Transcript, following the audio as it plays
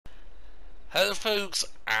Hello folks,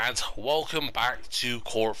 and welcome back to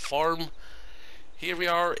Court Farm. Here we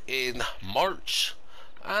are in March,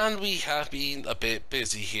 and we have been a bit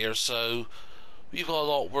busy here, so we've got a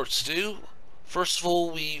lot of work to do. First of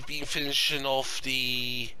all, we've been finishing off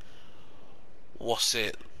the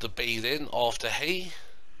baling of the hay.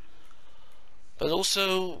 But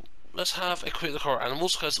also, let's have a quick look at our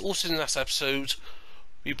animals, because also in the last episode,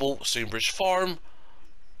 we bought Stonebridge Farm,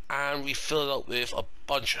 and we filled it up with a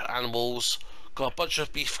bunch of animals. Got a bunch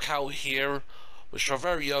of beef cattle here, which are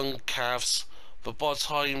very young calves, but by the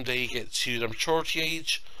time they get to their maturity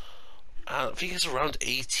age, I think it's around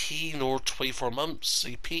 18 or 24 months,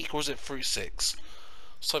 they peak, or is it 36?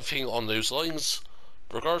 Something on those lines.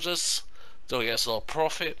 Regardless, they'll get us a lot of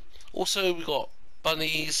profit. Also, we got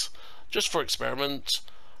bunnies, just for experiment,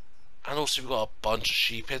 and also we've got a bunch of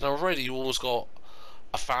sheep in already. We've almost got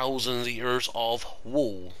 1,000 litres of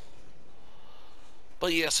wool.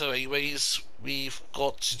 But yeah, so anyways, we've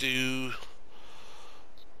got to do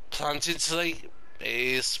planting today. It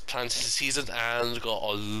is planting season and got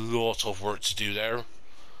a lot of work to do there.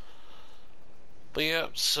 But yeah,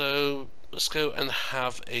 so let's go and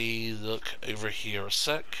have a look over here a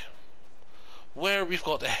sec, where we've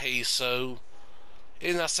got the hay. So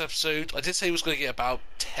in last episode, I did say I was going to get about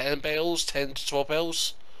 10 bales, 10 to 12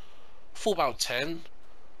 bales, for about 10.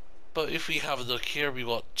 But if we have a look here, we've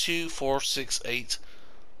got 2, 4, 6, 8,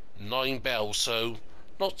 9 bales, so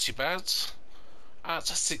not too bad. At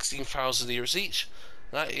 16,000 litres each,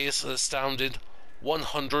 that is an astounding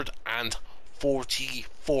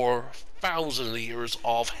 144,000 litres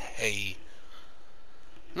of hay.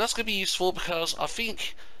 And that's going to be useful because I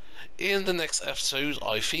think in the next episode,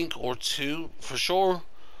 or two for sure,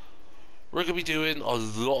 we're going to be doing a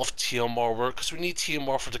lot of TMR work, because we need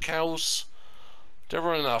TMR for the cows. They're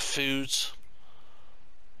running out of food.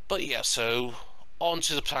 But yeah, so on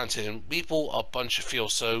to the planting. We bought a bunch of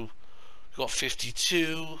fields, so we've got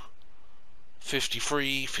 52,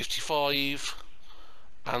 53, 55,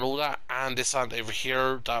 and all that, and this land over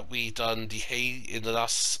here that we done the hay in the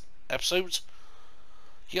last episode.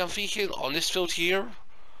 Yeah, I'm thinking on this field here,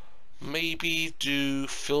 maybe do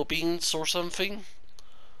field beans or something.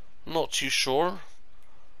 Not too sure.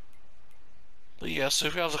 But yeah, so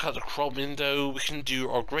if we have a look at the crop window, we can do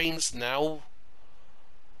our grains now.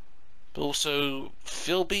 But also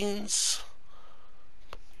field beans.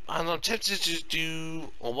 And I'm tempted to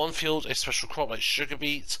do on one field a special crop like sugar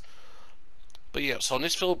beet. But yeah, so on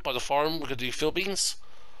this field by the farm, we're going to do field beans,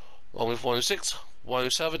 along with 106,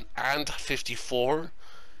 107, and 54.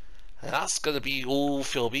 And that's going to be all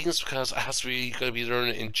field beans because it has to be going to be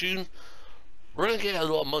learned in June. We're going to get a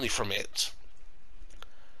lot of money from it.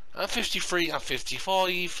 And 53 and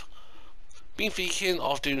 55, been thinking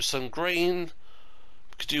of doing some grain. We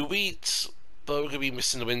could do wheat, but we're going to be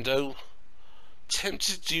missing the window.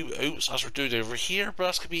 Tempted to do oats as we're doing over here, but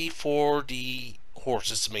that's going to be for the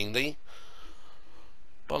horses mainly.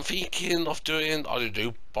 But I'm thinking of doing, I don't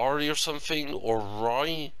know, barley or something, or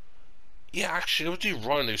rye. Yeah, actually, I'll do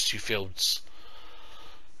rye in those two fields.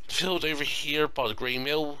 The field over here by the grain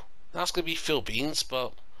mill, that's going to be field beans,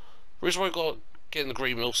 but the reason why I got getting the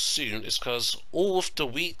grain mill soon is because all of the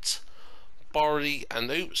wheat, barley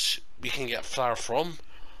and oats we can get flour from,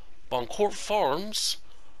 but on Court Farms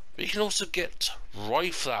we can also get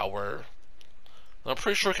rye flour. I'm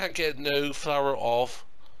pretty sure I can't get no flour of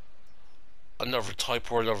another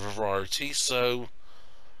type or another variety, so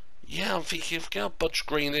yeah, I'm thinking if we get a bunch of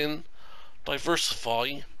grain in,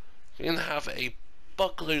 diversify, we can have a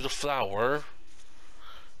buckload of flour,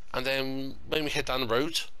 and then when we head down the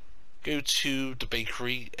road, go to the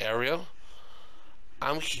bakery area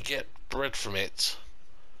and we can get bread from it.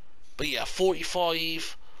 But yeah,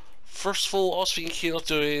 45. First of all, I was thinking of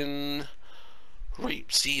doing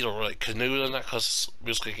rapeseed or like canola and that, because we're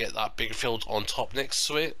just going to get that bigger field on top next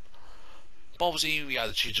to it. But obviously we had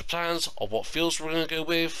to change the plans of what fields we're going to go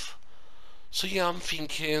with. So yeah, I'm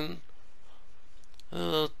thinking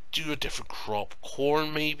do a different crop,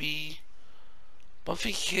 corn maybe. But I'm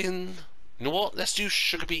thinking, you know what, let's do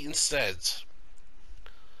sugar beet instead.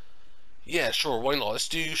 Yeah, sure, why not, let's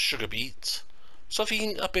do sugar beet.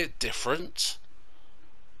 Something a bit different.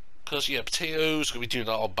 Because yeah, potatoes, going to be doing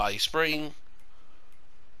that on Bay Spring.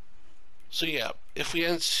 So yeah, if we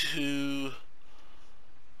enter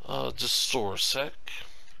the store sec,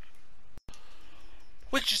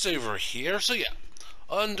 which is over here, so yeah,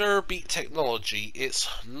 under Beat Technology, it's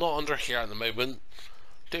not under here at the moment.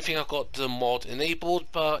 Don't think I've got the mod enabled,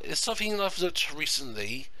 but it's something I've looked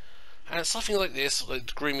recently, and it's something like this, like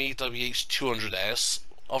the Grimy WH200S,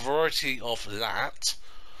 a variety of that.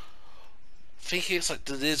 I think it's like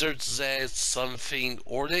the Lizard Z something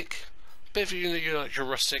Ordic, bit of your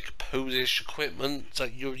rustic Polish equipment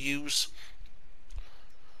that you'll use.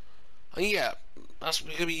 And yeah, that's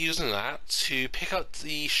what we're going to be using that to pick up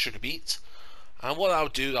the sugar beet. And what I'll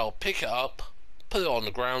do, I'll pick it up, put it on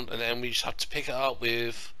the ground, and then we just have to pick it up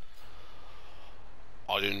with,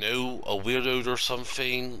 I don't know, a wheel loader or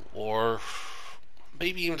something, or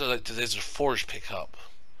maybe even like the Desert Forge pickup.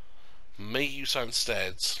 May use that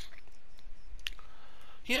instead.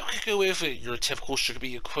 Yeah, I could go with your typical sugar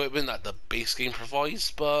beet equipment that the base game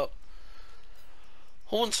provides, but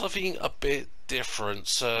I want something a bit different.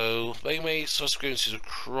 So anyway, so let's go into the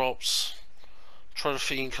crops. Try to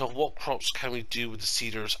think of what crops can we do with the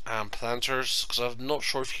seeders and planters, because I'm not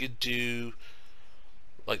sure if you could do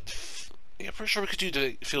like yeah, pretty sure we could do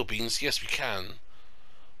the field beans. Yes, we can.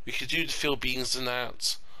 We could do the field beans and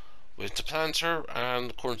that with the planter,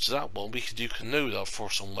 and according to that one, we could do canola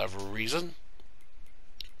for some whatever reason.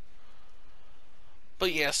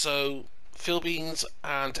 But yeah, so field beans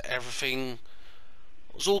and everything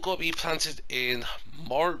it's all got to be planted in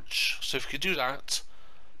March. So if we could do that,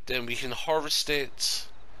 then we can harvest it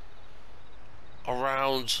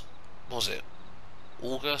around, what was it,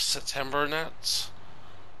 August, September and that.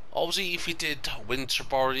 Obviously if we did winter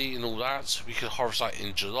barley and all that, we could harvest that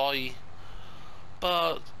in July.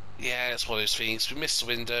 But yeah, it's one of those things. We missed the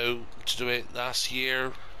window to do it last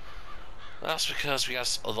year. That's because we had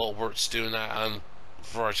a lot of work to do in that, and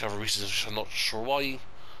for a variety of other reasons which I'm not sure why.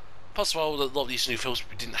 Plus, well, a lot of these new fields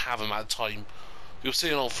we didn't have them at the time. We were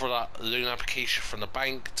sitting on for that loan application from the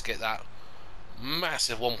bank to get that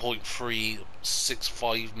massive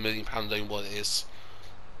 £1.365 million loan, what it is.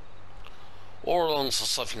 Or along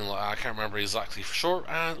something like that, I can't remember exactly for sure.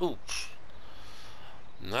 And, oops.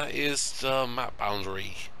 And that is the map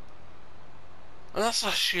boundary. And that's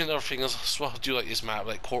actually another thing as well. I do like this map,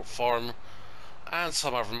 like Court Farm and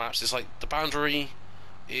some other maps. It's like the boundary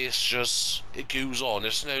is just, it goes on.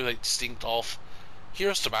 There's no like distinct off.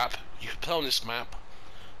 Here's the map. You can put on this map,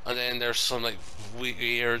 and then there's some like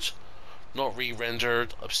weird, not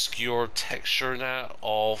re-rendered, obscure texture in that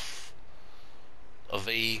of a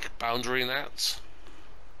vague boundary in that.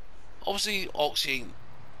 Obviously, Oxy ain't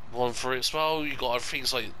one for it as well. You got other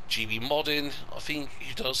things like GB Modding, I think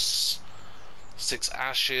he does 6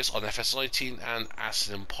 Ashes on FS19 and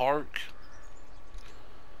Aston Park.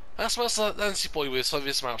 As well as Nancy Boy with some of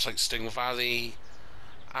his maps like Sting Valley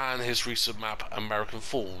and his recent map American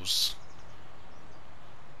Falls.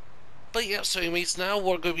 But yeah, so anyways, now what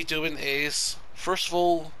we're going to be doing is, first of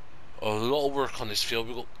all, a lot of work on this field.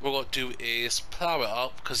 What we're going to do is plough it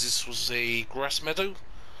up, because this was a grass meadow.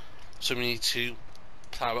 So we need to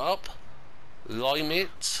plough it up, lime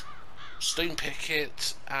it, stone pick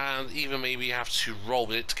it, and even maybe have to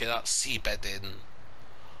roll it to get that seabed in.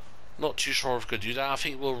 Not too sure if we could do that. I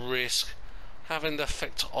think we'll risk having the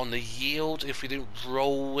effect on the yield if we don't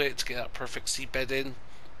roll it to get that perfect seabed in.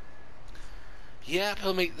 Yeah,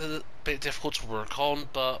 it'll make it a bit difficult to work on,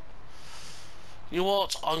 but you know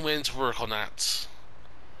what, I'm willing to work on that.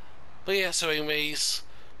 But yeah, so anyways,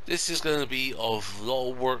 this is going to be a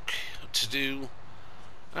lot of work to do,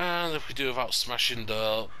 and if we do without smashing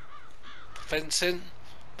the fencing.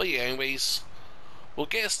 But yeah, anyways, we'll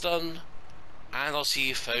get this done, and I'll see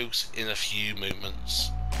you folks in a few moments.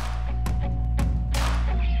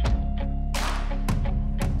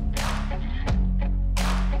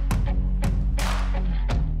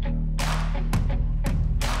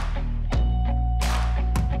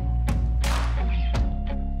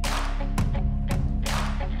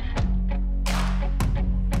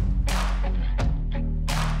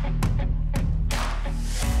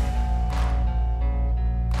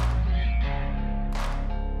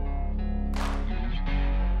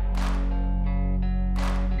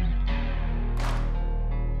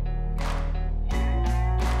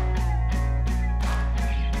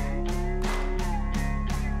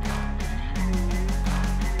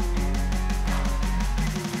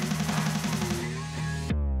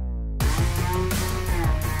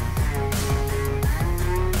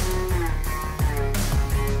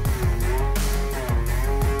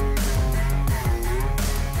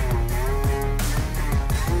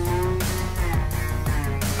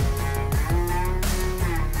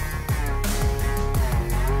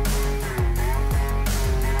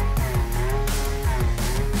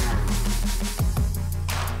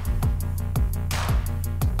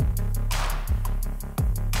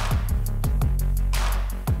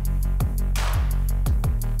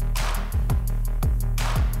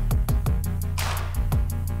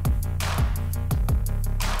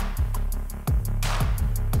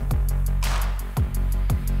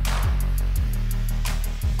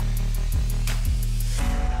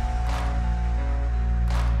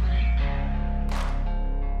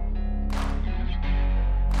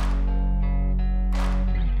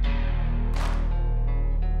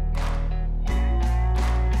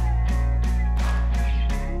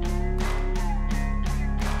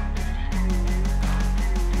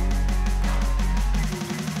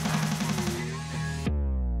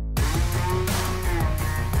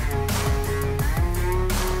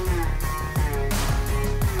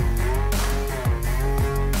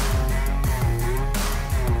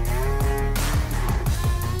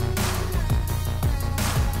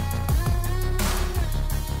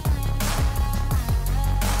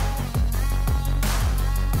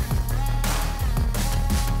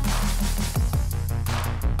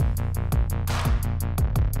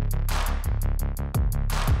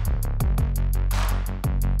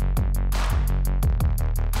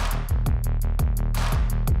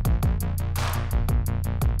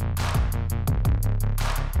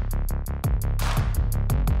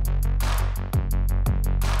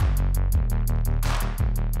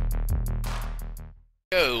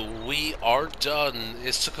 Go, we are done.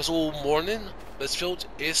 It took us all morning. This field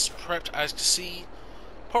is prepped as you can see,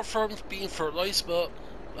 apart from being fertilised, but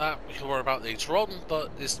that we can worry about later on.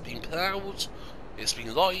 But it's been ploughed, it's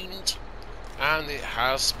been limed, and it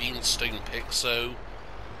has been stone picked. So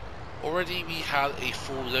already we had a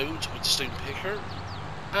full load with the stone picker,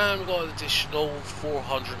 and we got an additional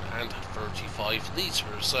 435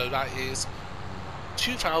 litres. So that is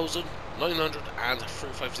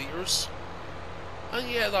 2,935 litres. And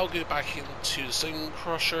yeah, that'll go back into the stone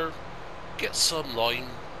crusher, get some lime,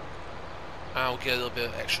 and I'll get a little bit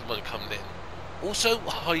of extra money coming in. Also,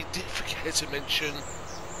 I did forget to mention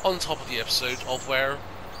on top of the episode of where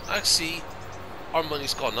actually our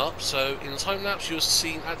money's gone up. So in the time lapse you'll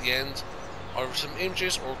see at the end are some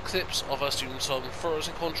images or clips of us doing some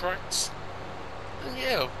fertilizer contracts. And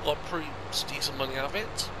yeah, got pretty decent money out of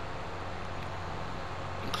it.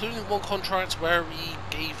 Including one contract where we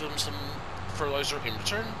gave them some fertilizer in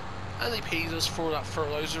return, and they paid us for that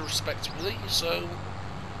fertilizer respectively. So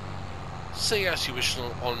say as you wish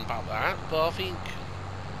on about that, but I think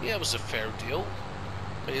yeah, it was a fair deal.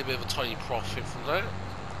 Made a bit of a tiny profit from that,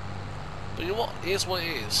 but you know what, it is what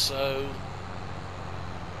it is. So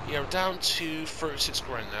yeah, we're down to 36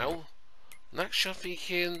 grand now. Next I'm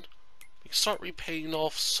thinking we can start repaying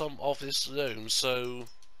off some of this loan. So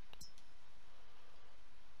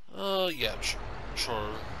yeah, sure,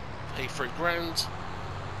 pay 30 grand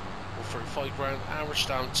or 35 grand, average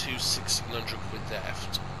down to 1,600 quid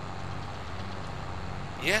left.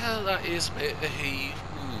 Yeah, that is a bit of a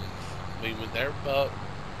movement there, but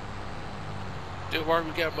don't worry,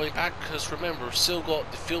 we get our money back, because remember, we've still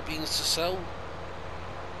got the field beans to sell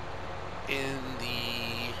in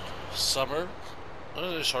the summer.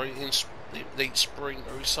 Oh, sorry, in late spring,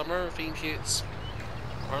 early summer. I think it's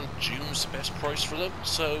around June's the best price for them.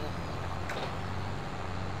 So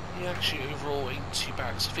yeah, actually overall ain't too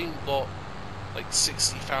bad. So I think we've got like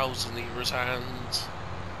 60,000 litres, and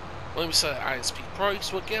when we sell it at its peak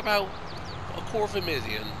price, we'll get about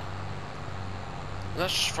 250,000. And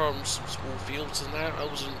that's just from some small fields and that. I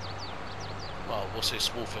wasn't, well, we'll say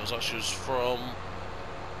small fields, actually it was from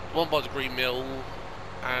the one by the green mill,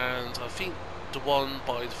 and I think the one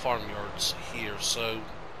by the farmyards here. So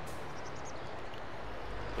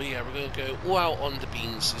but yeah, we're going to go all out on the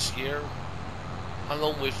beans this year,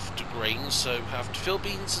 along with the grains. So we have the field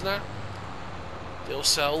beans and that. They'll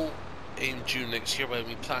sell in June next year when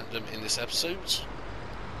we plant them in this episode.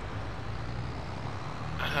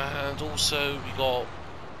 And also we got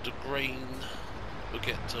the grain, we'll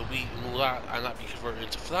get the wheat and all that, and that'll be converted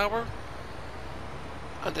into flour.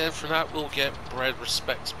 And then from that we'll get bread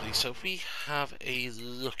respectively. So if we have a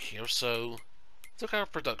look here, so look at our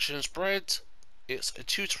productions. Bread, it's a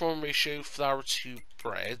 2-to-1 ratio flour to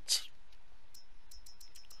bread.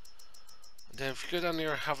 And then if you go down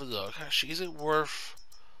there and have a look, actually is it worth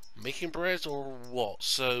making bread or what?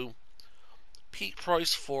 So peak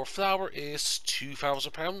price for flour is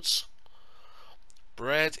 £2,000.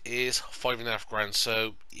 Bread is 5.5 grand,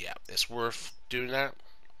 so yeah, it's worth doing that.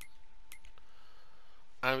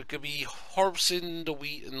 And we're going to be harvesting the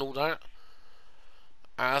wheat and all that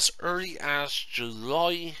as early as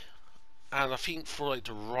July, and I think for like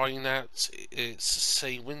the rye nuts it's the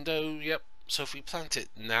same window. Yep, so if we plant it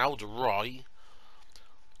now, the rye,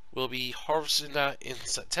 we'll be harvesting that in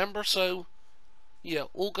September. So yeah,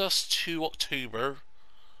 August to October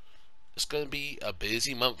is going to be a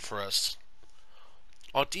busy month for us.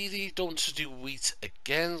 Ideally don't want to do wheat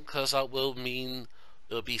again, because that will mean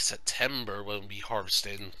it'll be September when we'll be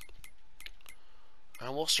harvesting.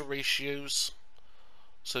 And what's the ratios?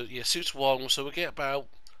 So yeah, 2-to-1, so we get about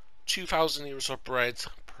 2,000 litres of bread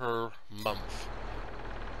per month.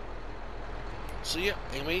 So yeah,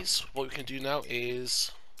 anyways, what we can do now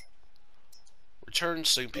is return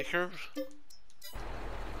stone picker.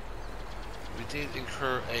 We did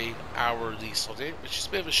incur an hour lease on it, which is a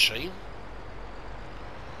bit of a shame.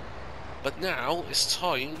 But now it's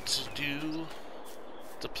time to do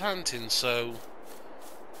the planting. So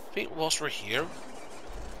I think whilst we're here,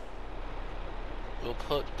 we'll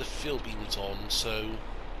put the field beans on. So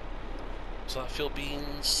that field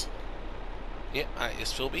beans, yeah, that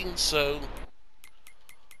is field beans. So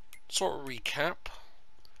sort of recap: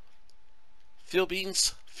 field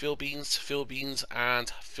beans, field beans, field beans, and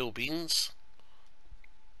field beans.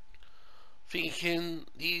 Thinking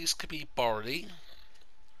these could be barley,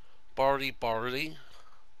 barley, barley.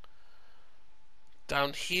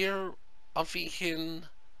 Down here, I'm thinking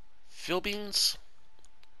field beans.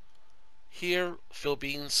 Here, field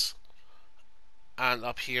beans. And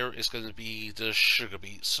up here is going to be the sugar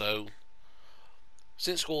beets. So,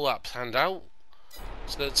 since all that planned out,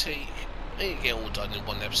 it's going to take Ain't get all done in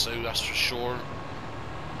one episode, that's for sure.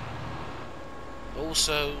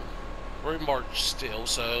 Also, we're in March still,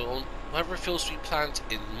 so on whatever fields we plant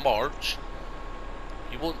in March,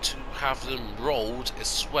 you want to have them rolled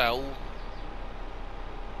as well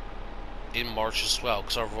in March as well,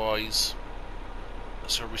 because otherwise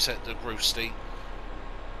that's going to reset the growth state.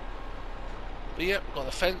 But yeah, we've got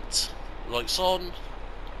the fence, lights on.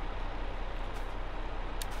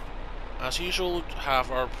 As usual,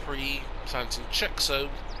 have our pre-planting check, so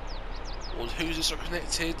all the hoses are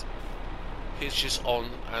connected, hitches on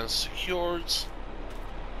and secured.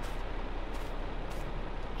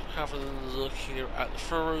 Having a look here at the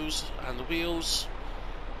furrows and the wheels,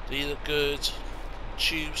 they look good.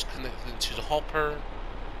 Tubes connected to the hopper,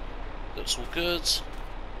 looks all good.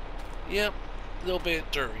 Yep, a little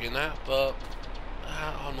bit dirty in that, but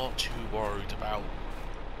I'm not too worried about.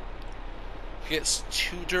 If it gets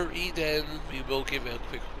too dirty, then we will give it a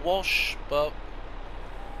quick wash, but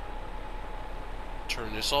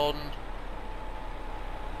turn this on.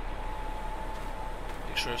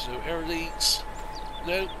 Make sure there's no air leaks.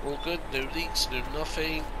 No, all good, no leaks, no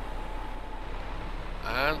nothing.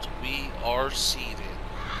 And we are seeding.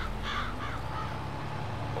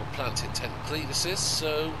 Or planting technically this is,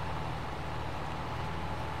 so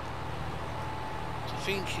I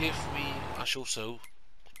think if we actually also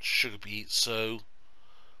sugar beet, so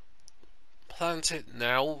plant it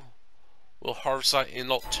now, we'll harvest that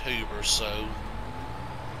in October, so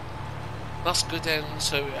that's good then.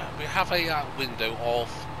 So we have a window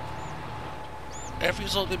of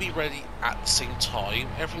everything's not going to be ready at the same time,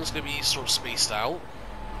 everything's going to be sort of spaced out,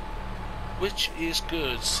 which is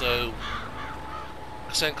good. So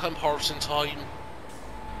then come harvesting time,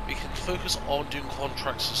 we can focus on doing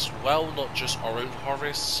contracts as well, not just our own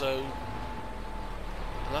harvest. So,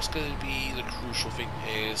 and that's going to be the crucial thing,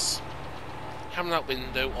 is having that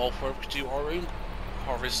window of where we can do our own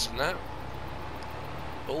harvests and that,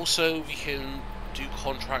 but also we can do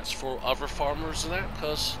contracts for other farmers and that,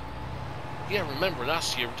 because yeah, remember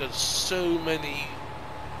last year we did so many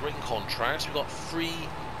grain contracts. We got 3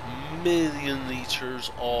 million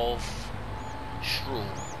litres of straw.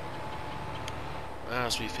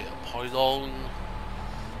 As we fit a pylon,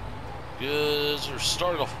 good. We're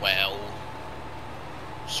starting off well,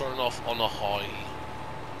 starting off on a high.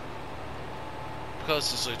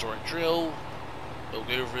 Because this is a direct drill, we'll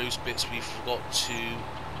go over those bits we forgot to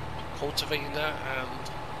cultivate in that,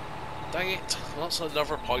 and dang it, that's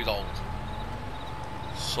another pylon.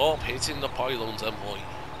 Stop hitting the pylons, boy.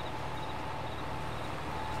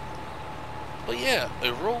 But yeah,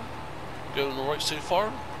 overall, going alright so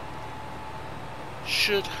far.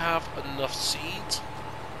 Should have enough seed.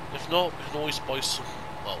 If not, we can always buy some.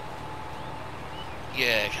 Well,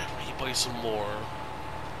 yeah, we can buy some more.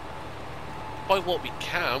 Buy what we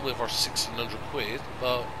can with our 1,600 quid,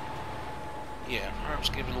 but yeah, perhaps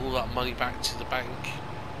giving all that money back to the bank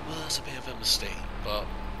was a bit of a mistake, but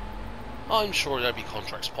I'm sure there'll be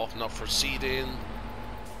contracts popping up for seeding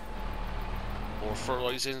or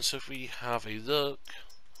fertilizing. So if we have a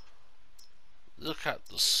look at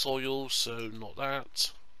the soil, so not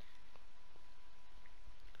that.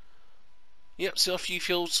 Yep, so a few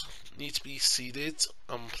fields need to be seeded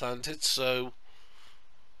and planted, so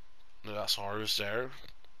no, that's ours there.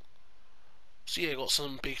 So yeah, got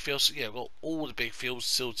some big fields. Yeah, got all the big fields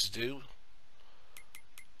still to do.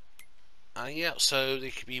 And yeah, so they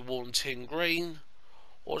could be wanting grain,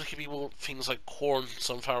 or they could be wanting things like corn,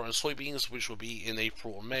 sunflower and soybeans, which will be in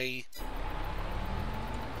April or May,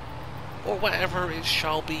 or whatever it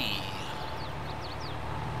shall be.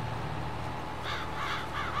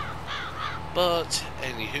 But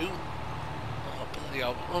anywho, oh bloody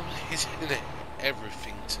hell, I'm hitting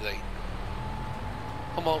everything today.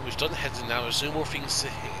 Come on, we've done heading now, there's no more things to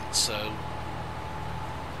hit, so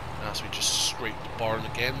as we just scrape the barn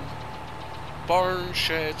again. Barn,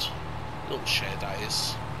 shed, little shed that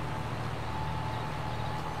is.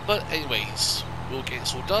 But anyways, we'll get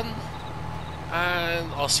this all done,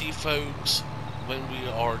 and I'll see you folks when we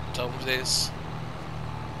are done with this,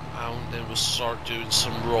 and then we'll start doing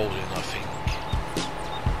some rolling, I think.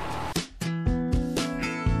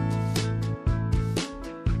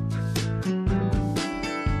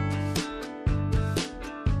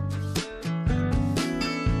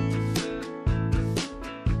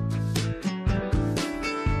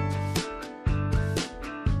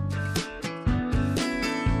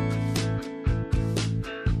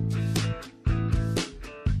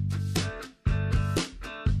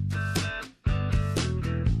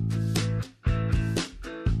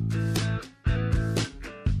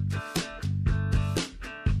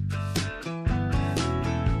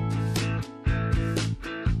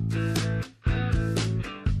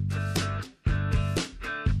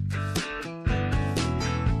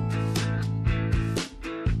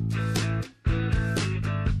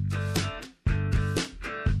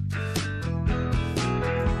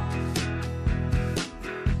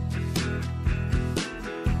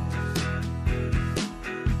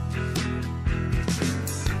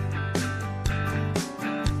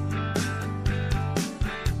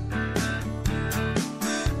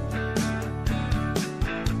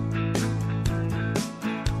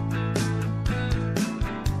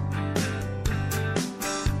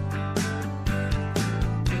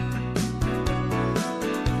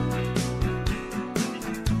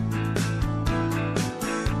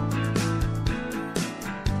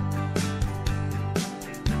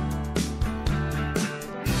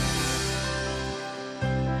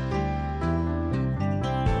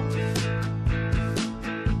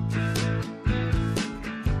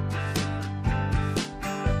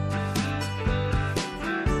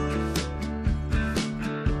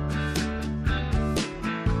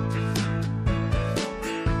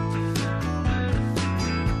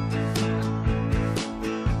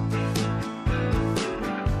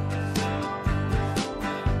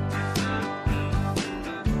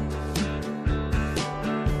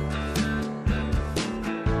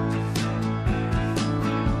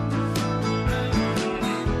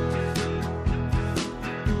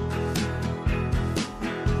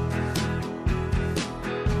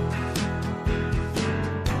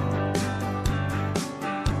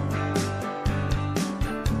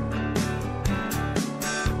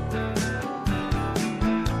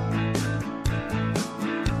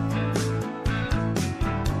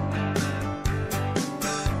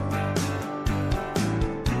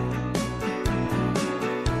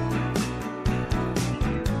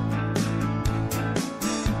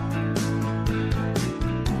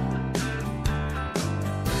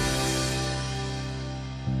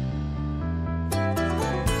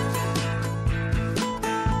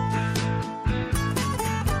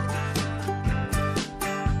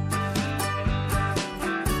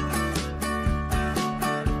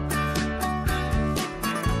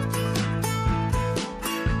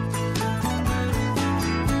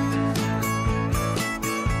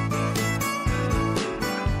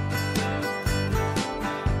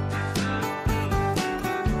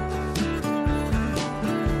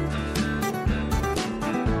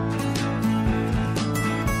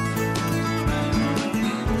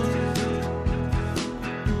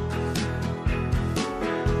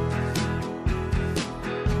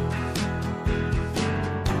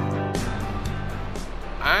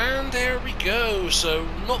 And there we go. So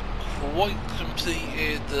not quite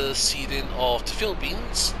completed the seeding of the field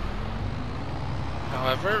beans.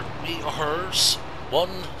 However, we are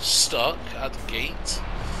one stuck at the gate.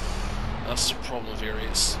 That's the problem here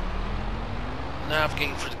is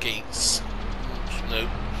navigating for the gates. Nope.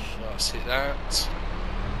 Let's hit that.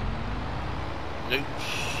 Nope.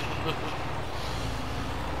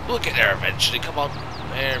 We'll get there eventually, come on.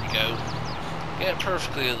 There we go. Get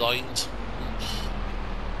perfectly aligned.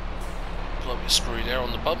 Got a bit screwed there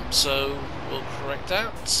on the bump, so we'll correct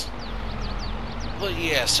that. But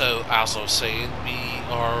yeah, so as I was saying, we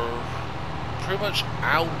are pretty much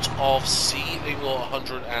out of seed. We've got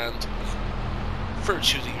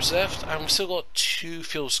 132 litres left, and we've still got 2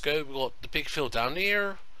 fields to go. We've got the big field down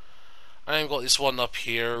here, and we've got this one up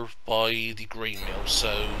here by the grain mill.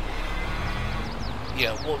 So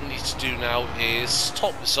yeah, what we need to do now is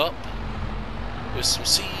top this up with some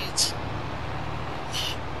seeds.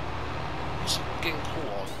 What's it getting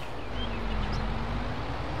caught on?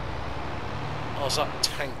 Oh, is that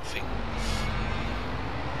tank thing?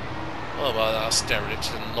 Oh well, that's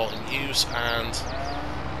derelict and not in use, and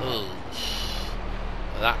oh,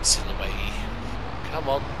 that's in the way. Come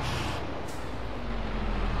on.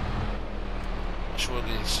 What we're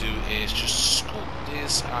going to do is just scoop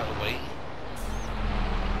this out of the way.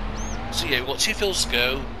 So yeah, we've got 2 fields to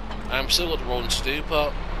go. I'm still got the rolling to do,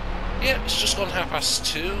 but yeah, it's just gone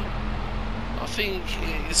 2:30. I think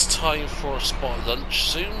it's time for a spot of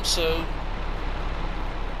lunch soon, so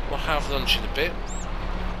we'll have lunch in a bit.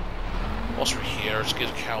 Whilst we're here, to give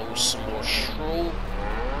the cows some more straw.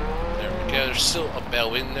 There we go, there's still a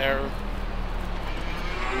bell in there.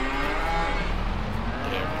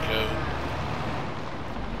 There we go.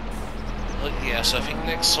 But yeah, so I think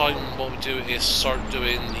next time what we do is start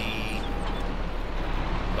doing the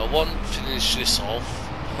finish this off,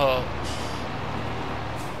 but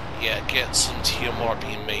yeah, get some TMR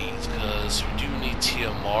being made, because we do need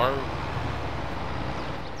TMR.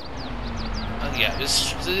 And yeah,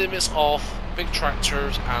 this the limits of big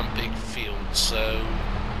tractors and big fields, so,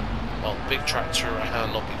 well, big tractor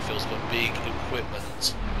and not big fields, but big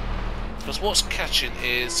equipment. Because what's catching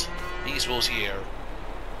is these wheels here.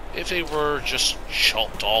 If they were just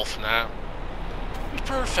chopped off now, it'd be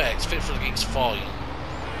perfect, fit for the gate's fine.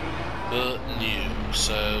 But new,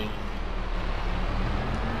 so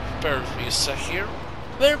bear with me a sec here.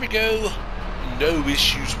 There we go, no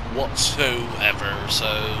issues whatsoever.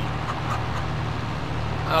 So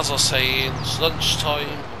as I was saying, it's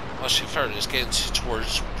lunchtime. Actually, in fairness, getting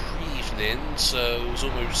towards pre-evening, so it's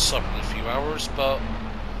almost supper in a few hours. But I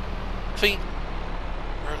think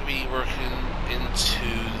we're going to be working into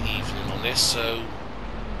the evening on this. So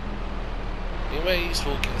anyways,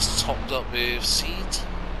 we'll get this topped up with seed.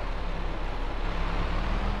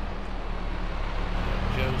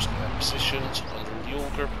 Goes, get that positioned under the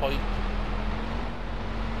auger pipe.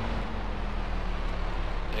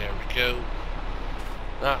 There we go.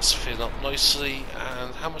 That's filling up nicely.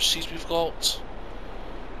 And how much seeds we've got?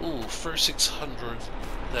 Ooh, 3,600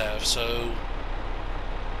 there. So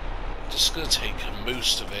just gonna take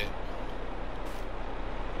most of it.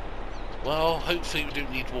 Well, hopefully we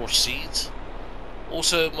don't need more seeds.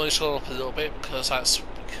 Also, money's gone up a little bit because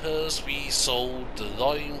we sold the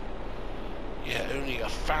lime. Yeah, only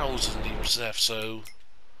 1,000 litres left, so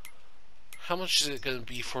how much is it going to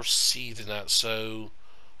be for seeding that? So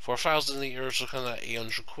for 1,000 litres, we're looking at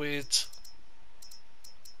 800 quid.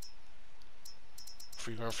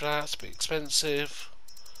 £3 for that, it's a bit expensive.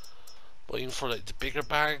 But even for like the bigger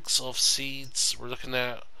bags of seeds, we're looking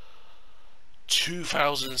at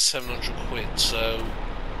 2,700 quid. So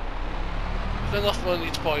we've got enough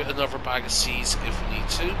money to buy another bag of seeds if we need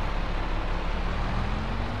to.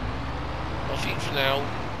 I think for now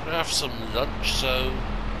we're going to have some lunch, so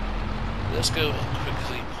let's go and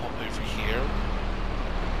quickly pop over here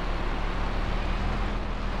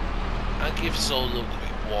and give this all a little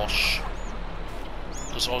quick wash,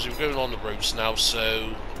 because obviously we're going on the roads now,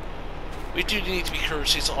 so we do need to be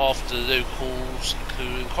courteous of the locals,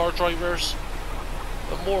 including car drivers,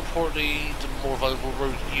 but more importantly the more vulnerable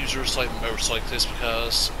road users like motorcyclists,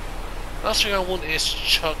 because the last thing I want is to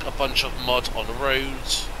chuck a bunch of mud on the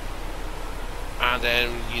roads and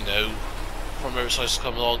then, you know, for motorcycles to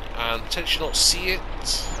come along and potentially not see it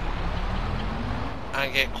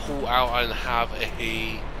and get caught out and have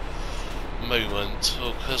a moment.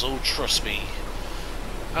 Because, oh, trust me,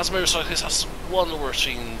 as a motorcyclist, that's one of the worst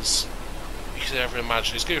things you could ever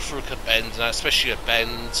imagine, is go through a bend, and especially a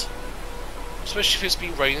bend, especially if it's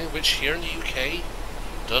been raining, which here in the UK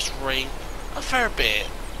does rain a fair bit.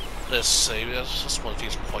 Let's say that's one of the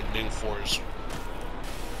things we're quite known for, is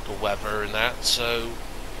the weather and that. So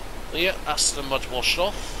Well, yeah, that's the mud washed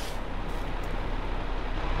off.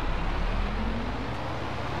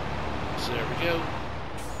 So there we go.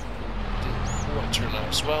 Didn't quite turn out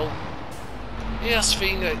as well. Yeah, that's the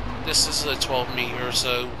thing, this is a 12 metre,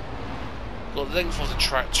 so got the length of the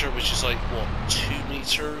tractor, which is like, what, 2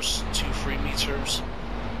 metres, 2-3 metres,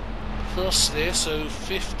 plus this, so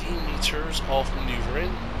 15 metres of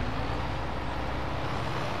manoeuvring.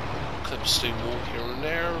 Clip stone wall here and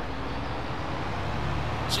there.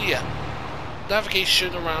 So yeah,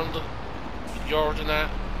 navigation around the yard and that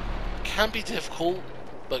can be difficult,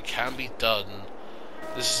 but can be done.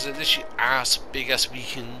 This is literally as big as we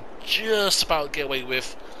can just about get away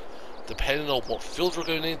with, depending on what field we're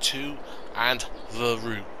going into and the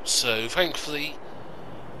route. So thankfully,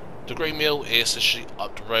 the grain mill is literally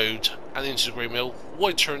up the road and into the grain mill.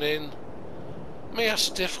 Wide turn in. May have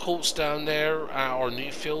some difficulties down there at our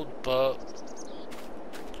new field, but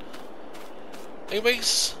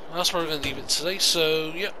anyways, that's where we're going to leave it today.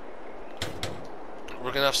 So yep,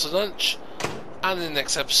 we're going to have some lunch, and in the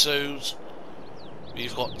next episode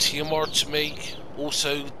we've got TMR to make,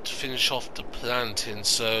 also to finish off the planting,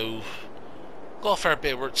 so got a fair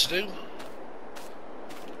bit of work to do.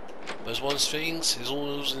 There's one things, is all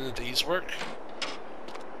those in a day's work.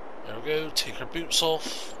 There we go, take our boots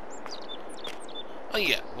off. And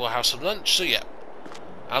yeah, we'll have some lunch, so yeah.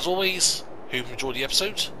 As always, hope you enjoyed the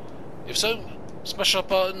episode. If so, smash that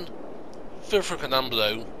button, feel free to comment down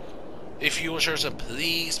below. If you want to share, then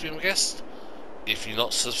please be my guest. If you're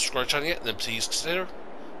not subscribed to the channel yet, then please consider.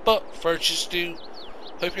 But for just do,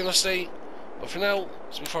 hope you're gonna stay. But for now,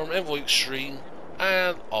 it's been from Envoy Extreme,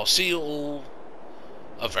 and I'll see you all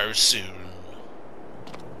very soon.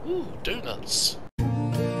 Ooh, donuts.